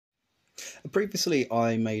Previously,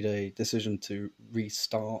 I made a decision to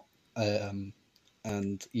restart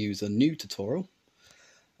and use a new tutorial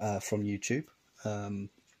from YouTube. In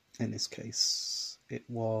this case, it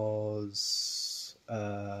was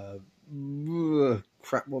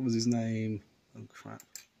crap. What was his name? Oh crap!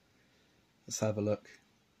 Let's have a look.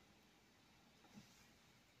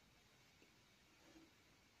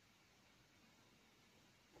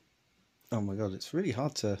 Oh my god, it's really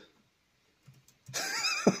hard to.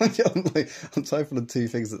 I'm typing on two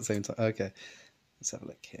things at the same time. Okay, let's have a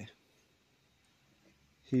look here.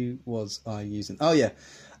 Who was I using? Oh yeah,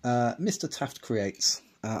 Mr. Taft Creates.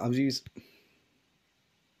 I was using.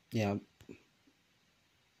 Yeah,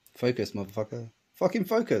 focus, motherfucker. Fucking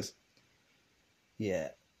focus.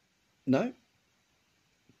 Yeah. No.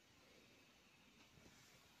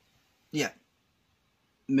 Yeah.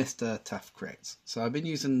 Mr. Taft Creates. So I've been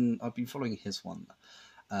following his one.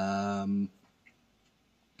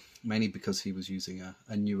 Mainly because he was using a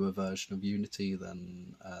newer version of Unity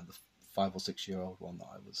than the 5 or 6 year old one that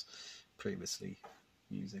I was previously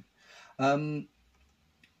using.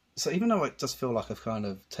 So even though it does feel like I've kind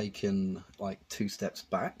of taken like 2 steps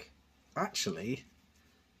back, actually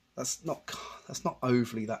that's not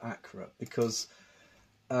overly that accurate, because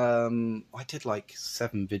I did like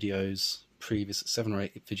 7 or 8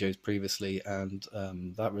 videos previously, and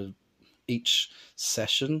that was each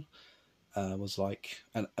session was like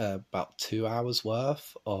about 2 hours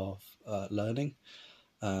worth of learning.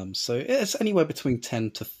 So it's anywhere between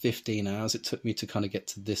 10 to 15 hours it took me to kind of get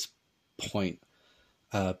to this point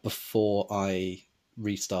before I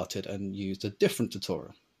restarted and used a different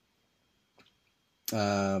tutorial.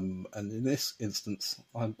 And in this instance,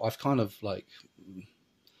 I've kind of like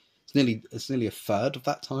it's nearly a third of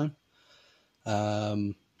that time.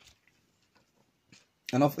 And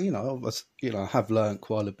I have learned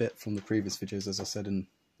quite a bit from the previous videos, as I said in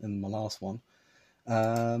my last one.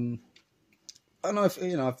 And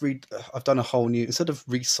I've done a whole new, instead of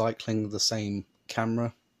recycling the same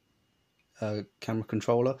camera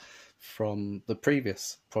controller from the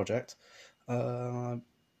previous project, I'm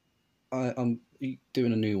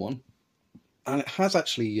doing a new one, and it has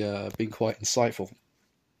actually been quite insightful,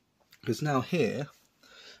 because now here,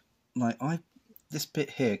 this bit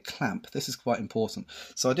here, clamp, this is quite important.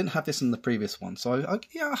 So I didn't have this in the previous one, so I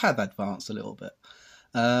have advanced a little bit.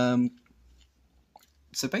 So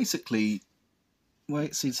basically, where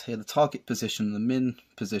it says here the target position, the min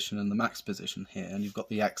position, and the max position here, and you've got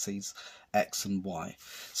the axes X and Y.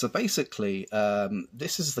 So basically,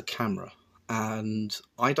 this is the camera, and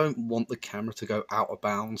I don't want the camera to go out of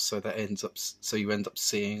bounds, so you end up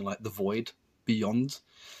seeing like the void beyond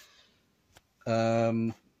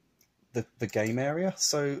the game area.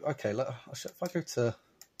 So okay, if I go to,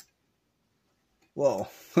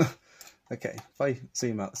 well, okay, if I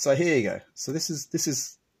zoom out. So here you go. So this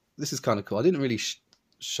is kind of cool. I didn't really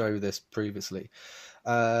show this previously.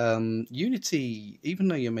 Unity, even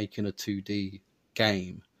though you're making a 2D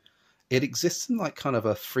game, it exists in like kind of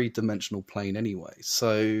a 3-dimensional plane anyway.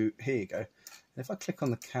 So here you go. And if I click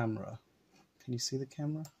on the camera, can you see the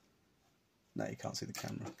camera? No, you can't see the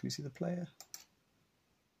camera. Can you see the player?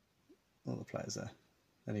 All the players there.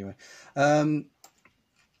 Anyway,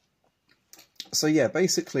 so yeah,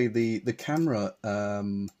 basically the camera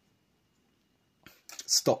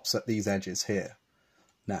stops at these edges here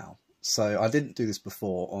now. So I didn't do this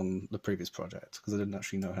before on the previous project because I didn't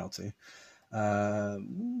actually know how to.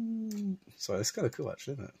 So it's kind of cool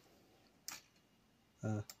actually, isn't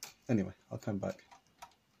it? Anyway, I'll come back.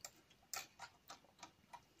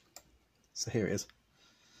 So here it is.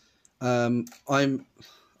 I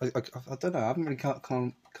don't know, I haven't really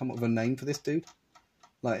come up with a name for this dude.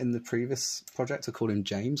 Like in the previous project, I called him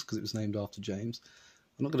James because it was named after James.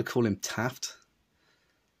 I'm not going to call him Taft.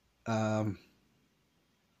 I'm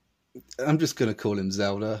just going to call him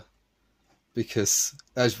Zelda, because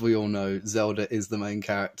as we all know, Zelda is the main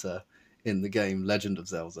character in the game Legend of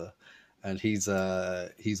Zelda, and he's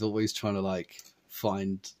always trying to like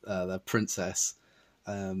find the princess.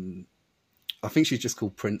 I think she's just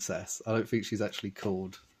called Princess. I don't think she's actually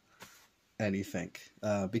called anything,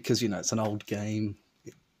 because it's an old game.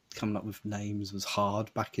 Coming up with names was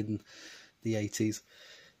hard back in the 80s.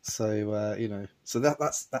 So so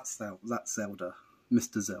that's Zelda,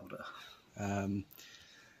 Mr. Zelda.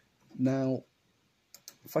 Now,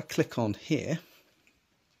 if I click on here,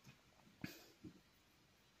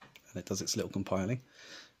 and it does its little compiling.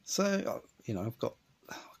 So I've got.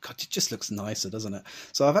 God, it just looks nicer, doesn't it?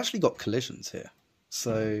 So I've actually got collisions here,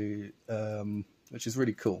 so which is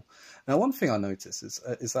really cool. Now, one thing I noticed is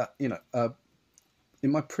that in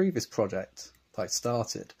my previous project that I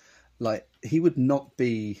started, like he would not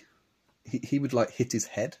be he would like hit his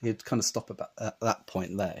head. He'd kind of stop about at that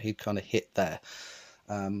point there. He'd kind of hit there.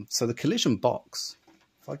 So the collision box,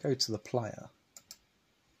 if I go to the player,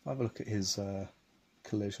 if I have a look at his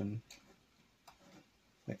collision,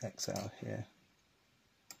 let me exit out here.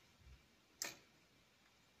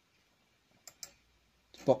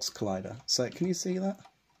 Box collider. So can you see that?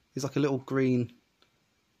 There's like a little green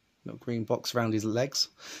box around his legs.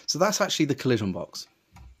 So that's actually the collision box.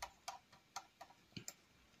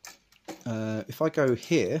 If I go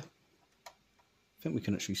here, I think we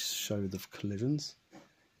can actually show the collisions.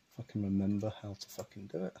 If I can remember how to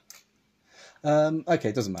fucking do it. Okay,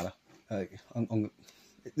 it doesn't matter.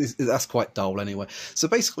 That's quite dull anyway. So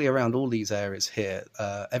basically around all these areas here,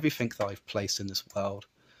 everything that I've placed in this world,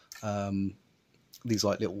 these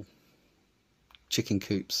like little chicken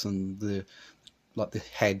coops and the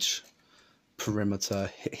hedge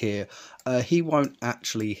perimeter here, he won't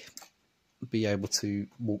actually be able to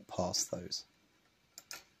walk past those.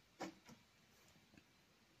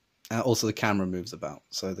 Also the camera moves about,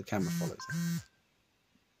 so the camera follows him.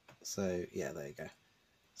 So yeah, there you go.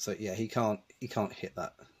 So yeah, he can't hit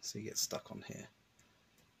that, so he gets stuck on here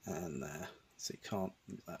and there, so he can't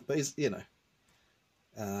move that. But he's, you know,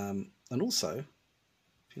 and also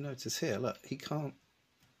if you notice here, look, he can't,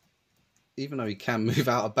 even though he can move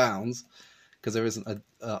out of bounds, because there isn't a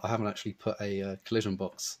I haven't actually put a collision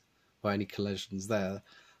box or any collisions there.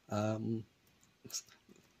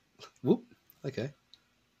 Whoop. Okay,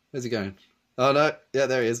 where's he going? Oh no, yeah,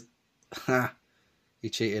 there he is. Ha, he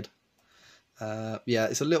cheated. Yeah,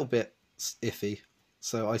 it's a little bit iffy.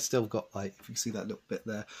 So I still got, like, if you see that little bit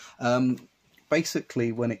there.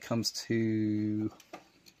 Basically, when it comes to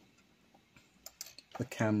the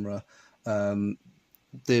camera,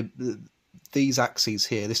 these axes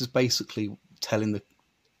here, this is basically telling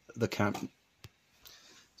the camera,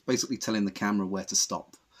 it's basically telling the camera where to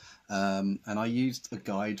stop. And I used a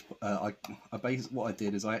guide. What I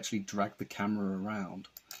did is I actually dragged the camera around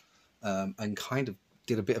and kind of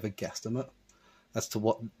did a bit of a guesstimate as to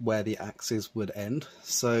where the axis would end.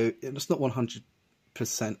 So it's not 100%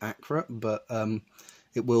 accurate, but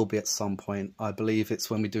it will be at some point. I believe it's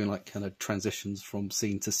when we're doing like kind of transitions from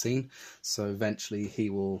scene to scene. So eventually he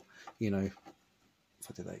will, you know, if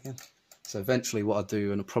I do that again. So eventually what I'll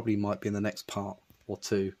do, and it probably might be in the next part or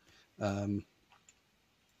two,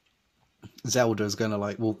 Zelda's gonna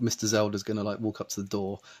like walk, Mr. Zelda's gonna like walk up to the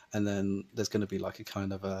door, and then there's gonna be like a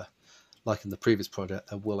kind of a, like in the previous project,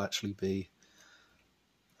 there will actually be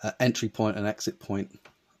an entry point and exit point.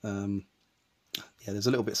 Yeah, there's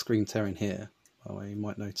a little bit of screen tearing here. By the way, you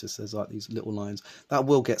might notice there's like these little lines. That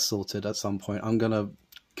will get sorted at some point. I'm gonna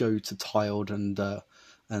go to tiled and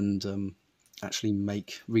actually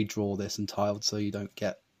redraw this in tiled so you don't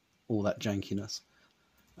get all that jankiness.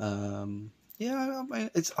 Yeah, I mean,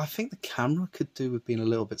 I think the camera could do with being a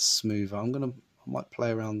little bit smoother. I might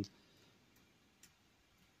play around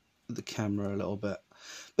with the camera a little bit.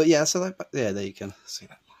 But yeah, so yeah, there you can see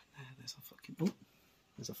that line there.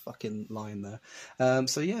 There's a fucking line there.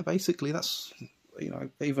 So yeah, basically that's, you know,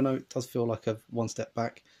 even though it does feel like a one step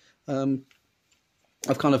back,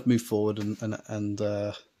 I've kind of moved forward and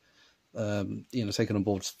you know, taken on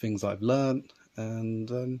board things I've learned,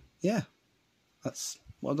 and yeah, that's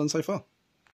what I've done so far.